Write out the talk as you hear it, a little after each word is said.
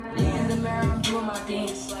What's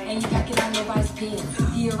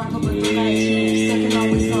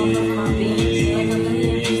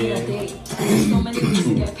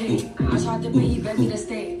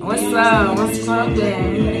up? What's poppin'?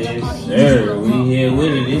 Yes, sir. We here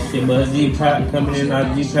with it. This shit must G-Pop coming in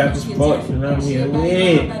out of G-Pop Sports, and I'm here with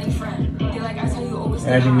it.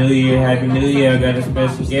 Happy New Year, Happy New Year. I got a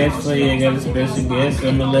special guest for you. I'm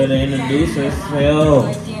gonna let her introduce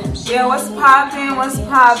herself. Yeah, what's poppin'? What's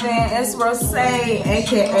poppin'? It's Rose,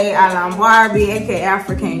 aka Alan Barbie, aka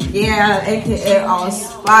African Gal, aka All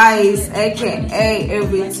Spice, aka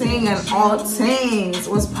Everything and All Things.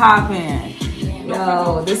 What's poppin'?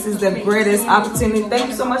 Yo, this is the greatest opportunity. Thank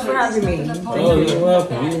you so much for having me. You're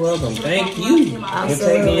welcome. You're welcome. Thank you for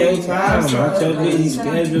taking your time out your busy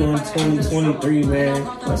schedule in 2023, man.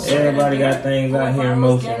 Everybody got things out here in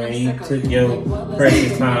motion, man. You took your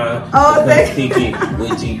precious time to kick it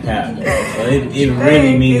with G-Pop. So it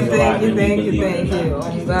really means a lot to me. Thank you.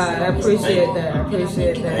 Oh God, I appreciate that.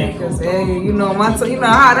 Because you know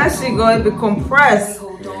how that shit go. It be compressed.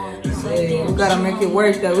 Hey, we gotta make it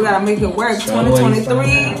work though. We gotta make it work.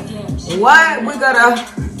 2023. What? We gotta,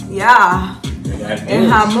 in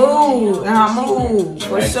her mood.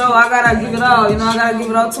 For sure, I gotta give it all. I gotta give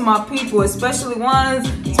it all to my people, especially day ones.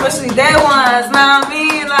 Know what I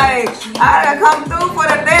mean? Like, I gotta come through for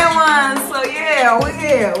the day ones. So yeah, we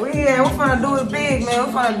here. We're finna do it big, man.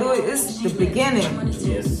 We're finna do it. It's the beginning.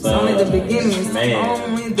 Yes, it's only the beginning. It's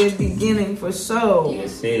only the beginning for sure.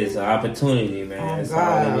 Yes, it's an opportunity, man. Oh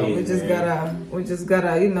God, we just gotta, We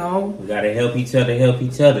gotta help each other.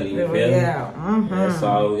 You feel me? Yeah. That's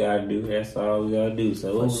all we gotta do. So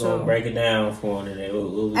we're gonna break it down for today.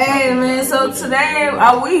 Hey man, so today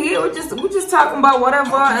we here. We're just talking about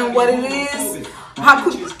whatever and what it is. How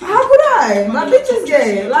could I? My bitch is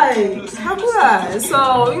gay. Like, how could I?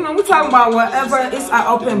 So, we're talking about whatever. It's an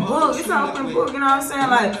open book. You know what I'm saying?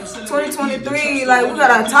 Like, 2023, like, we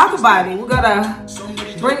gotta talk about it. We gotta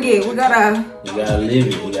bring it. You gotta live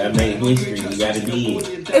it. You gotta make history. You gotta be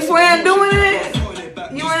it. If we ain't doing it,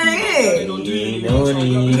 you ain't it. You ain't doing it.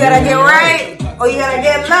 You gotta get right. Or you gotta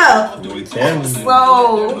get love.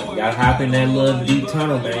 So you gotta hop in that little deep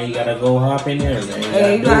tunnel, man. You gotta go hop in there,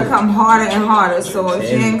 man. You gotta come harder and harder. So if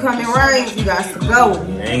you ain't coming right, you got to go.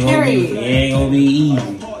 It ain't gonna be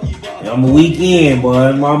easy. I'm a weekend, boy.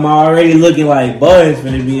 I'm already looking like, boy, it's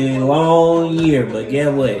gonna be a long year. But guess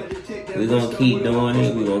what? We're gonna keep doing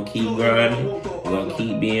it. We're gonna keep grinding. We're gonna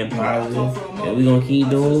keep being positive. And we're gonna keep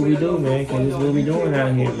doing what we do, man. Because it's what we doing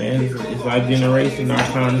out here, man. It's our generation, our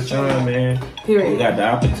time to shine, man. Period. We got the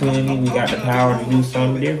opportunity. We got the power to do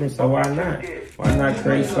something different. So why not? Why not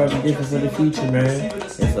create something different for the future, man?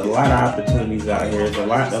 There's a lot of opportunities out here. There's a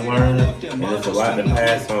lot to learn. And there's a lot to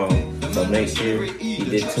pass on. So make sure you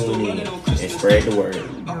just tune in and spread the word.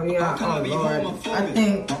 Oh, yeah. Oh, Lord. I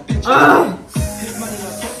think...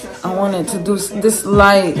 I wanted to do this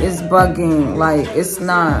light is bugging, like it's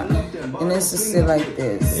not, and it's just sit like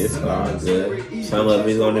this. It's all good. Some of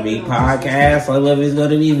it's gonna be podcast, some of it's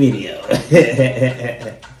gonna be video.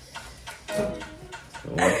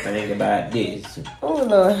 One thing about this. Oh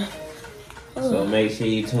Lord. So make sure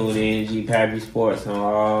you tune in G-Pop Sports on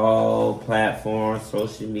all platforms,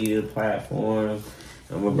 social media platforms.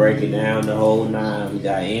 I'm gonna break it down the whole 9. We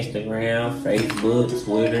got Instagram, Facebook,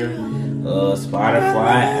 Twitter,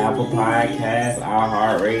 Spotify, Apple Podcasts,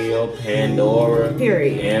 iHeartRadio, Pandora,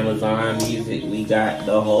 Amazon Music. We got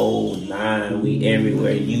the whole 9. We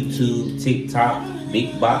everywhere. YouTube, TikTok,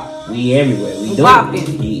 Big Bop. We everywhere. We doing it.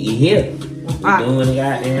 You hear? We doing the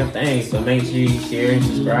goddamn thing. So make sure you share and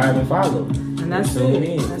subscribe and follow. And that's it.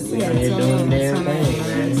 We here doing the damn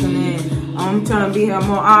thing, man. I'm trying to be here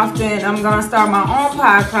more often. I'm going to start my own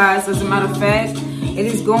podcast, as a matter of fact. It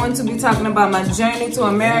is going to be talking about my journey to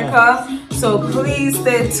America. So please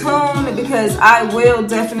stay tuned because I will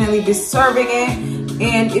definitely be serving it.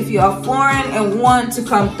 And if you are foreign and want to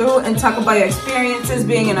come through and talk about your experiences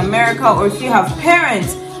being in America, or if you have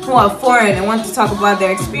parents who are foreign and want to talk about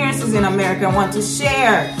their experiences in America and want to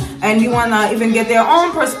share, and you want to even get their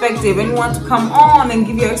own perspective and you want to come on and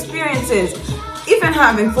give your experiences, even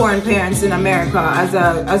having foreign parents in America as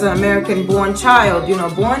an American-born child,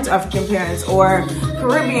 born to African parents or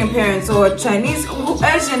Caribbean parents or Chinese,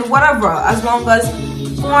 Asian, whatever, as long as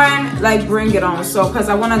foreign, like, bring it on. So, because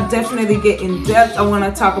I want to definitely get in depth. I want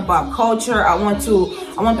to talk about culture. I want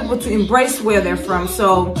people to embrace where they're from.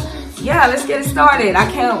 So, yeah, let's get it started.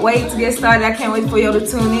 I can't wait to get started. I can't wait for y'all to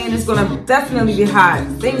tune in. It's going to definitely be hot.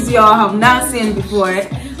 Things y'all have not seen before,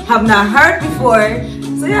 have not heard before.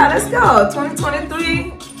 So yeah, let's go.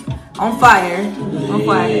 2023 on fire. On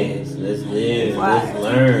fire. Let's live. Let's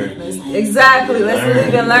learn. Exactly. Let's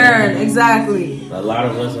live and learn. Exactly. A lot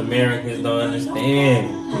of us Americans don't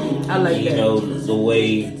understand. I like that. You know, the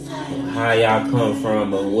way how y'all come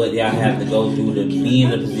from or what y'all have to go through to be in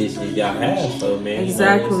the position y'all have. So, man,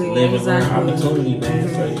 exactly. You know, live and learn opportunity, man.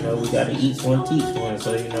 So, you know, we got to each one, teach one.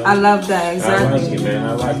 So, you know. I love that. Exactly. I like it, man.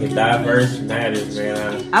 I like it. Diverse matters,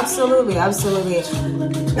 man. Absolutely.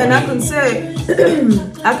 And I can say,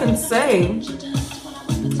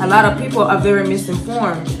 a lot of people are very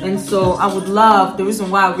misinformed. And so I would love, the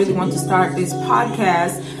reason why I really want to start this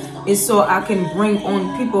podcast is so I can bring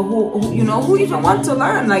on people who even want to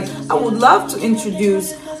learn. Like, I would love to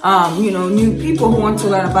introduce, new people who want to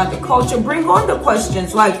learn about the culture. Bring on the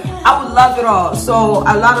questions. Like, I would love it all. So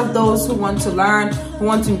a lot of those who want to learn, who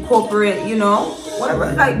want to incorporate,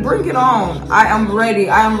 whatever, like, bring it on. I am ready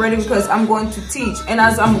because I'm going to teach. And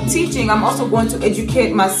as I'm teaching, I'm also going to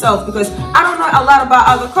educate myself because I don't know a lot about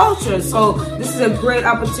other cultures. So this is a great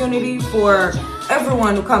opportunity for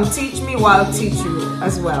everyone to come teach me while I teach you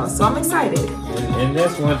as well. So I'm excited. And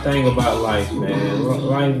that's one thing about life, man.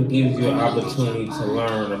 Life gives you an opportunity to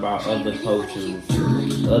learn about other cultures,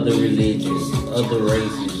 other religions, other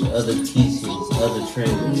races, other teachings, other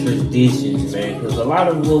traditions, man. Because a lot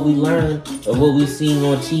of what we learn or what we seen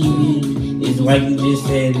on TV is, like you just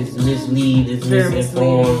said, is mislead, is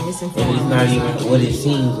misinformed, and it's not even what it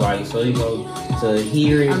seems like. So, to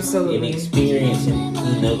hear it and experience it,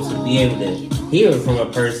 to be able to hear it from a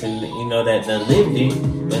person, that done lived it,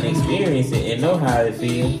 done experienced it, and know how it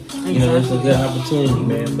feels. It's a good opportunity,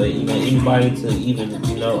 man. But anybody to even,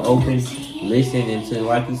 open, listen, and to,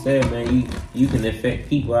 like you said, man, you can affect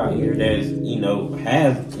people out here that's,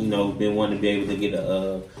 have, been wanting to be able to get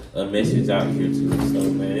a message out here too. So,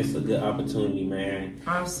 man, it's a good opportunity, man.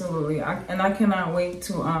 Absolutely. And I cannot wait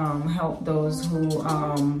to help those who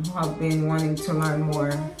have been wanting to learn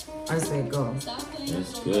more as they go.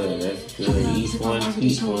 That's good. Each one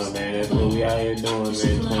teach one, man. That's what we out here doing, man.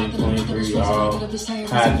 2023, all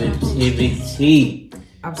positivity.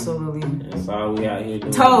 Absolutely. That's all we out here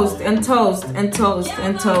doing. Toast and toast and toast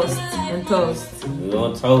and toast and toast. We're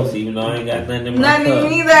gonna toast, even though I ain't got nothing in my cup.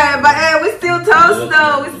 Nothing either, but hey, we still toast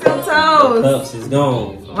though. We still toast. The cups is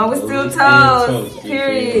gone. But we still toast.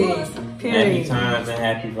 Period. Happy times and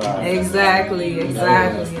happy vibes. Exactly.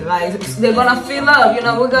 Like, they're gonna fill up.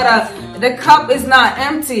 The cup is not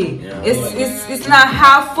empty. It's not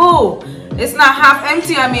half full. It's not half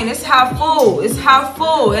empty. It's half full. It's half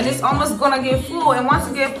full, and it's almost gonna get full. And once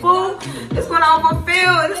it get full, it's gonna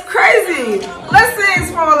overfill. It's crazy.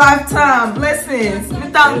 Blessings for a lifetime. Blessings.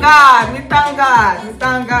 We thank God.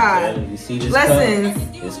 Yeah, you see this blessings.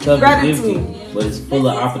 This cup is empty, but it's full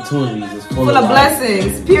of opportunities. It's full of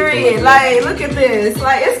blessings. Period. Like, look at this.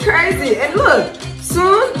 Like, it's crazy. And look,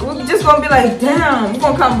 soon we're just gonna be like, damn. We're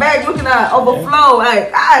gonna come back looking at overflow.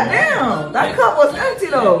 Like, god damn, that cup was empty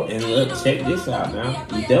though. And look, check this out now.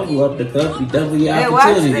 You double up the cup. You double your opportunity.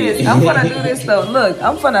 Watch this. I'm gonna do this though. Look,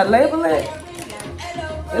 I'm gonna label it.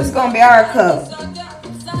 This is gonna be our cup.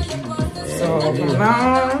 So come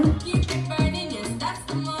on.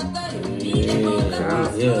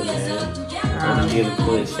 Yeah, man. I'm gonna give a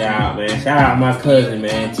quick shout out, man. Shout out my cousin,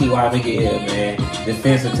 man. T.Y. Miguel, man.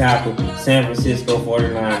 Defensive tackle, San Francisco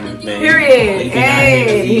 49ers, man. Period.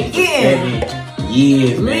 Hey, 7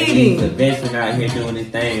 years, man. He's a veteran out here doing his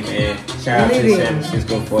thing, man. Shout out to the San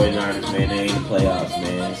Francisco 49ers, man. They in the playoffs,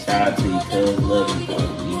 man. Shout out to you, cuz. Love you, bro.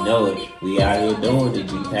 You know it. We out here doing it.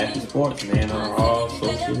 G Pappy Sports, man, on all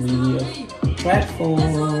social media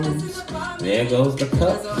platforms. There goes the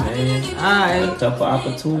cup, man. Alright. A cup of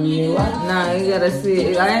opportunity in life. Nah, you gotta see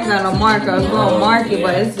it. I ain't got no marker. I was gonna mark it,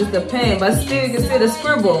 but it's just a pen. But still, you can see the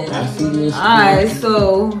scribble. I see this. Alright,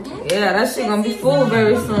 so yeah, that shit gonna be full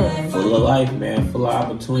very soon. Full of life, man. Full of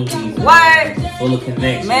opportunities. What? Full of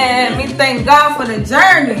connections. Man, me thank God for the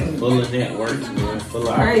journey. Full of networks, man. Full of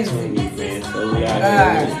opportunities, man. So we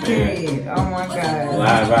out here, man. Oh my God.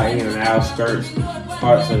 Live out here in the outskirts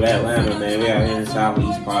parts of Atlanta, man. We out here in the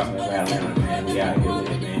southeast parts of Atlanta, man. We out here with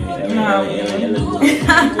it, man.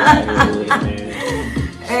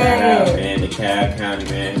 Shout out, man, to Cal County,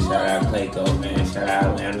 man. Shout out Clayco, man. Shout out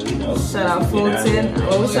Atlanta, Shout out Fulton.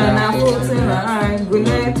 Shout out Fulton. Alright, good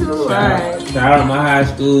night too. Alright. Shout out my high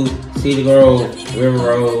school, Cedar Grove, River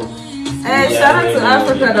Road. Hey, shout out to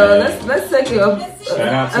Africa though. Let's take it a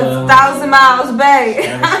 1,000 miles back.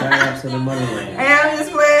 Shout out to the motherland. Hey, I'm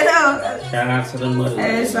just playing up. Shout out to the motherland.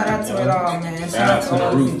 Hey, shout out to it all, man. Shout out to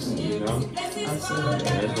the roots, Absolutely.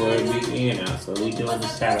 That's where it begin now. So we doing the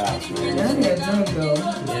shout outs, man. Yeah, drink though.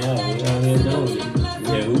 Yeah, we out here doing it.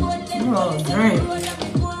 Yeah, who? Oh, drink.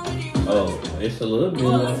 Oh, it's a little bit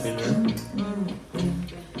up in there.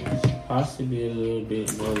 Possibly a little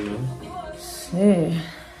bit more, you know. Yeah.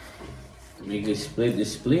 Nigga split the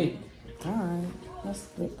split. Alright. Let's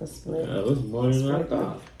split the split. That was more than I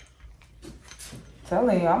thought.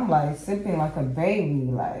 Telling you, I'm like sipping like a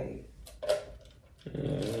baby, like. Yeah.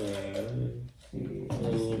 A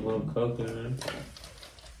little more coconut.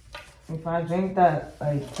 If I drink that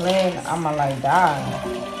like plain, I'ma like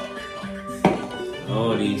die.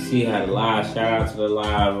 Oh, do you see how the live? Shout out to the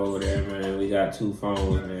live over there, man. We got 2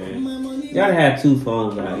 phones, man. You gotta have 2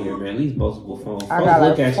 phones out here, man. At least multiple phones. I got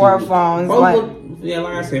like 4 phones. Like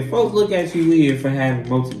I said, folks look at you weird for having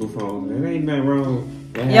multiple phones. There ain't nothing wrong.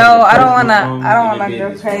 Yo, I don't wanna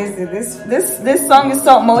go crazy. This song is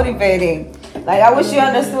so motivating. Like I wish you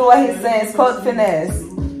understood what he's saying. It's called finesse.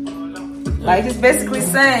 Like he's basically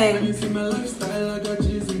saying,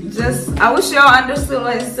 I wish y'all understood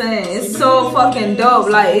what he's saying. It's so fucking dope.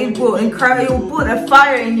 Like it will put a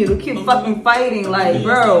fire in you to keep fucking fighting. Like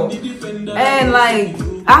bro, and like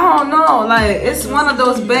I don't know. Like it's one of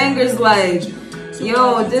those bangers. Like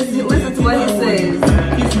yo, just listen to what he says.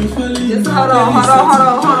 Just hold on.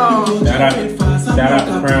 Shout out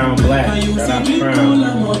to Crown Black. Shout out to Crown.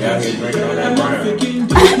 Y'all here drinking on that Crown.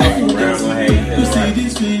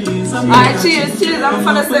 Alright, cheers. I'm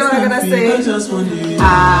gonna say what I'm gonna say.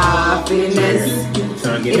 Happiness.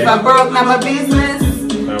 If I broke, not my business.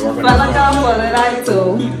 Falaka for the night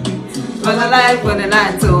too. For the life for the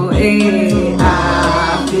night too. Hey,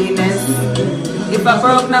 happiness. If I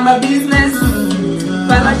broke, not my business.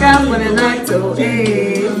 Falaka for the night too.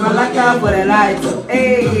 Hey, falaka for the night too.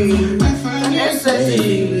 Hey.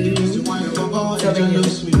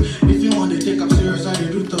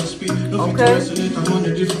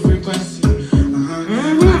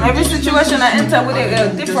 Every situation I enter with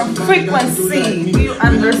a different frequency. Do you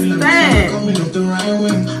understand?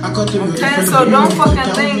 Okay, so don't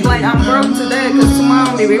fucking think like I'm broke today because tomorrow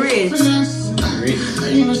I'll be rich.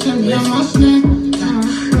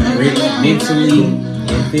 Mentally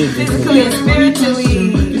and physically and spiritually.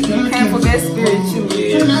 You can't forget spiritually.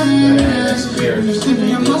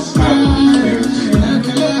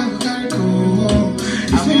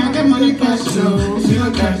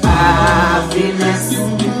 Happiness.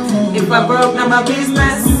 If I broke, now my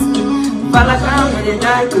business. Falaka for the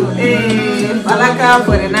night too. Hey, falaka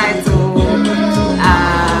for the night too.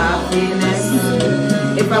 Happiness.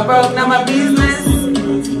 If I broke, now my business.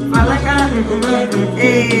 Falaka,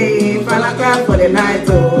 hey, falaka for the night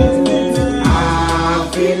too.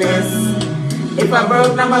 Happiness. If I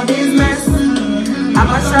broke, now my business.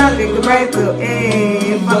 I'ma shop it right to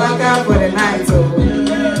hey, falaka for the night too.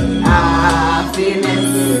 Happiness.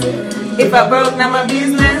 If I broke, now my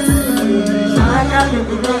business. Falaka,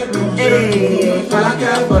 hey,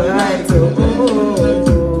 falaka for the night too.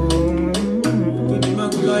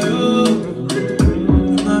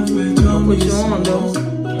 I'll put you on though.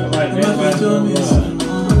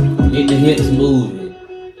 Get the hips moving.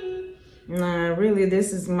 Nah, really,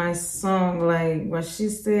 this is my song. Like what she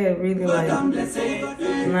said, really, like, nah,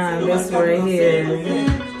 this right here.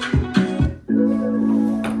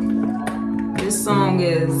 This song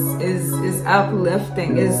is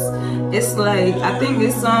uplifting. It's like I think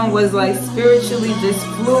this song was like spiritually just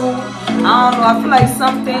flew. I don't know. I feel like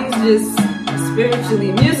some things just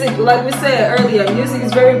spiritually. Music, like we said earlier, music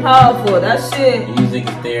is very powerful. That shit. Music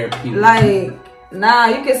is therapy. Like. Nah,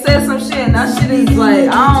 you can say some shit and that shit is like,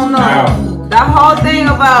 I don't know. Wow. That whole thing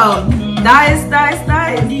about dice.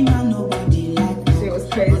 Shit was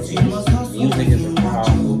crazy. Music is a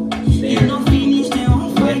powerful therapy.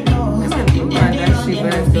 That shit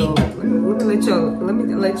back though. Let me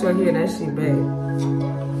let y'all hear that shit back.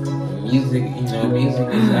 Music, music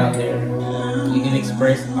is out there. You can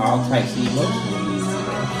express all types of emotions.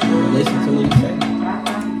 Listen to what he says.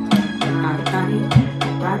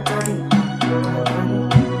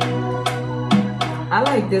 I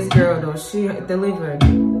like this girl though. She delivered.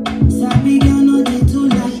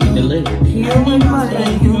 Human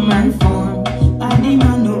body, human form.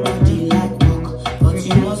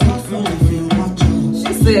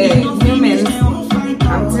 She said, humans.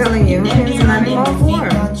 I'm telling you, humans in animal form.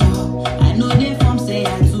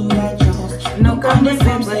 No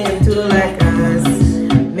conversation, but you two like us.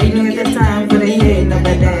 Making the time for the head, no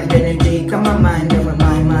better than the come on, mind, never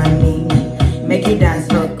mind money. Make it dance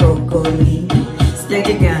for Coco-Lee. Stick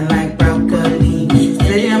again like broccoli.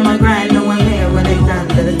 Steady on my grind, no one here when they come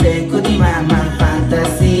to the day. Couldn't mind my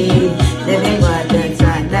fantasy. Living what the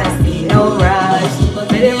time, that's me, no rush.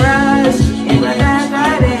 Let it rush. In my life,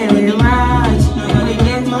 right there, we rush. And we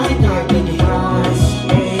get my dog in the rush.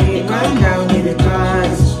 Hey, right now, in the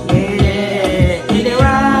rush. Yeah, in the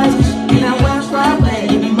rush. In a well club,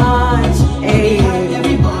 in the march. Hey,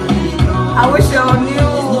 everybody.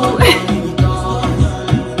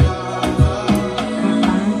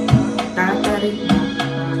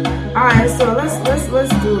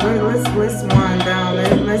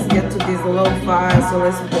 so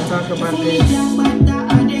let's talk about this.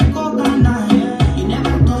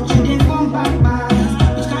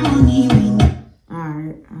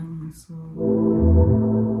 Alright, so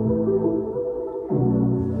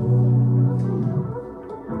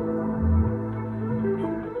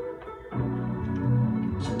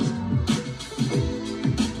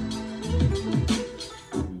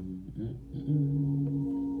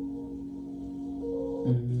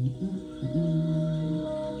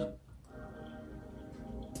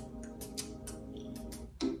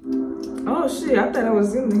oh shit, I thought I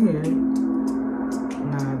was in here.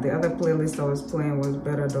 Nah, the other playlist I was playing was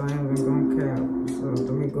better though. I ain't even gonna cap. So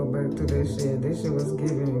let me go back to this shit. This shit was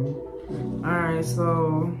giving. Alright,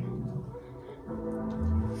 so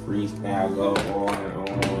freestyle go on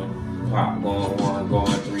and on. Pop going 1,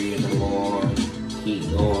 going 3 in the morning.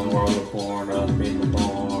 Keep going, roll the corn up in the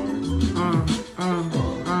barn.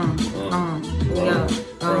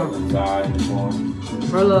 Inside in the morning.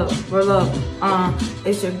 Roll up,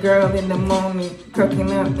 it's your girl in the morning,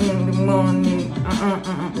 cooking up in the morning,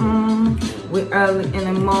 we early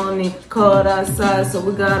in the morning, cold outside, so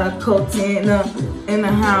we got our coats in the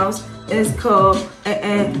house, it's cold,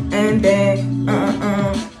 and then,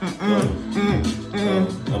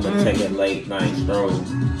 I'ma take a late night stroll,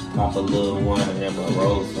 pop a little one and then I'ma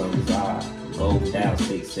roll some side, go down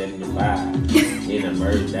 675, then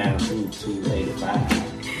emerge down to 285.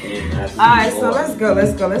 Alright, so let's go.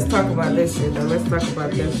 Let's talk about this shit though. Let's talk about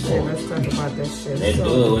this shit. Let's do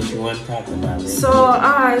it. What you want to talk about? So,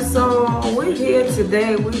 alright, so we're here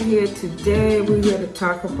today. We're here to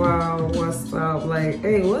talk about what's up. Like,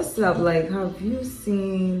 hey, what's up? Like, have you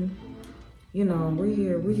seen, you know,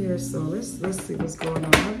 we're here, so let's see what's going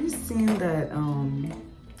on. Have you seen that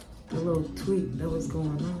the little tweet that was going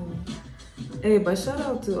on? Hey, but shout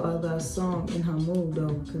out to that song In Her Mood though,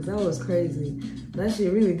 because that was crazy. That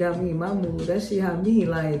shit really got me in my mood. That shit had me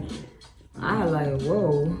like,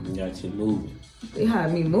 whoa. Got you moving. It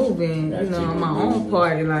had me moving, you know, on my own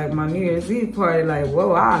party, like my New Year's Eve party, like, whoa,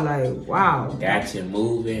 wow. Got you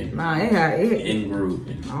moving. Nah, it and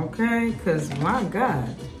grooving. Okay, because my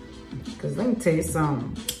God. Because let me tell you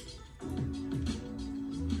something.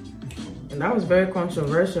 And that was very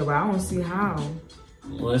controversial, but I don't see how.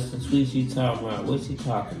 What's the tweet she talking about? What's she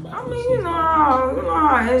talking about? I mean, you know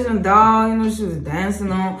how Asian doll, you know, she was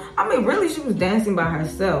dancing on. I mean, really, she was dancing by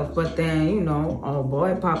herself. But then, you know, a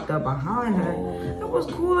boy popped up behind her. It was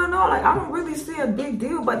cool and all. Like, I don't really see a big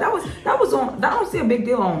deal. But that was on. I don't see a big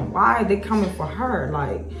deal on why they coming for her.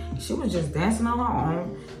 Like, she was just dancing on her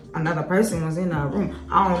own. Another person was in her room.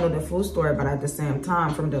 I don't know the full story, but at the same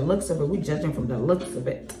time, from the looks of it, we judging from the looks of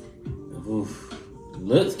it. Oof.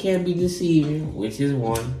 Looks can be deceiving, which is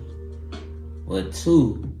 1. But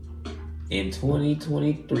 2, in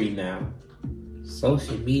 2023 now,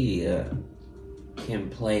 social media can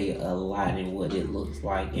play a lot in what it looks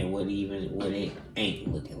like and what it ain't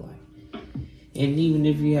looking like. And even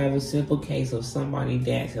if you have a simple case of somebody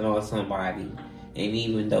dancing on somebody, and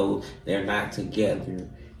even though they're not together,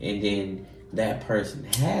 and then that person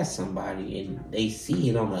has somebody and they see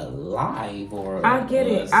it on a live or I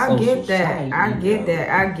get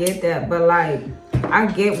that. But like,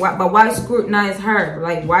 but why scrutinize her?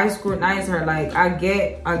 Like, I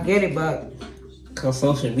get it, but because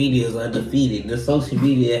social media is undefeated. The social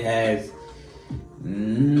media has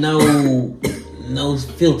no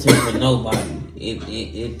filter for nobody.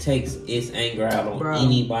 It takes its anger out on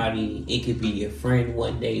anybody. It could be your friend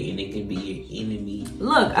one day and it could be your enemy.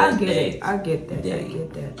 Look, I get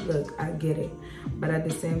that. Look, I get it. But at the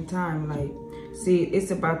same time, like, see, it's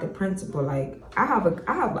about the principle. Like, I have a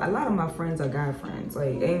lot of my friends are guy friends.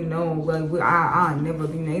 Like, ain't no, like, I never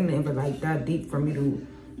like that deep for me to,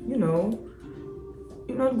 you know,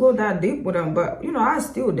 go that deep with them. But, you know, I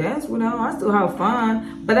still dance with them. I still have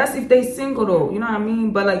fun. But that's if they single though, you know what I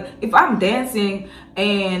mean? But like, if I'm dancing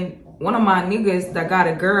and one of my niggas that got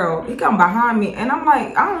a girl, he come behind me and I'm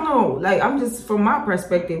like, I don't know, like, I'm just, from my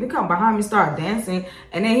perspective, he come behind me, start dancing,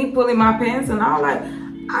 and then he pulling my pants and I'm like,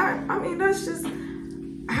 I mean, that's just,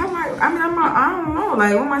 how am I don't know,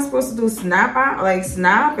 like, what am I supposed to do? Snap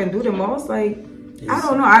and do the most? Like, I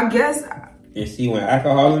don't know, I guess. And see, when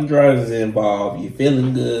alcohol and drugs is involved, you're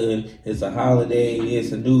feeling good, it's a holiday,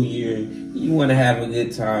 it's a new year, you want to have a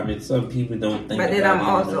good time, and some people don't think. But then I'm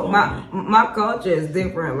also, my culture is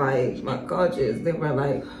different, like,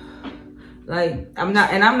 I'm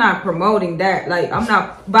not promoting that, like, I'm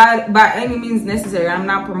not, by any means necessary, I'm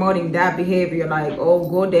not promoting that behavior, like, oh,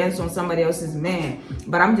 go dance on somebody else's man,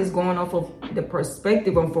 but I'm just going off of the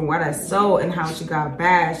perspective of from what I saw and how she got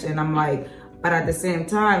bashed, and I'm like, but at the same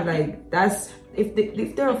time, like, that's, if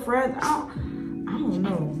they're a friend, I don't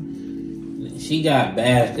know. she got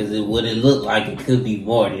bashed because it wouldn't look like it could be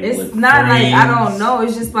more than It's with not friends. like I don't know.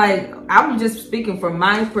 It's just like I'm just speaking from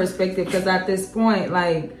my perspective because at this point,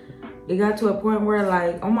 like it got to a point where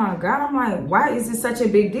like, oh my God, I'm like, why is this such a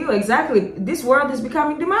big deal? Exactly. This world is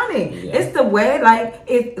becoming demonic. Yeah. It's the way like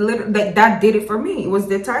it literally that did it for me. It was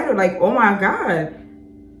the title. Like, oh my God.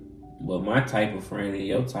 But my type of friend and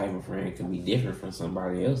your type of friend can be different from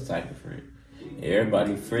somebody else's type of friend.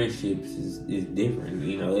 Everybody's friendships is different.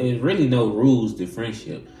 You know, there's really no rules to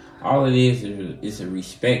friendship. All it is a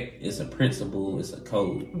respect. It's a principle. It's a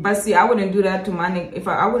code. But see, I wouldn't do that to my nigga. If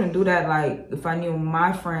I wouldn't do that, like if I knew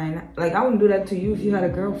my friend, like I wouldn't do that to you if you had a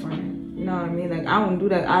girlfriend. You know what I mean? Like I wouldn't do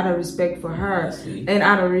that out of respect for her and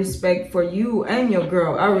out of respect for you and your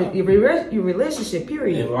girl, your relationship.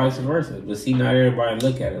 Period. And vice versa. But see, not everybody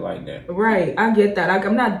look at it like that. Right, I get that. Like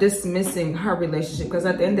I'm not dismissing her relationship because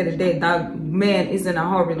at the end of the day, that man isn't a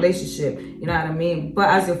whole relationship. You know what I mean? But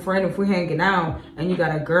as a friend, if we're hanging out and you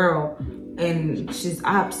got a girl and she's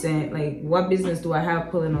absent, like what business do I have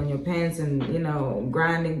pulling on your pants and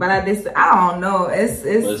grinding? But I don't know.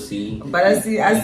 But I see.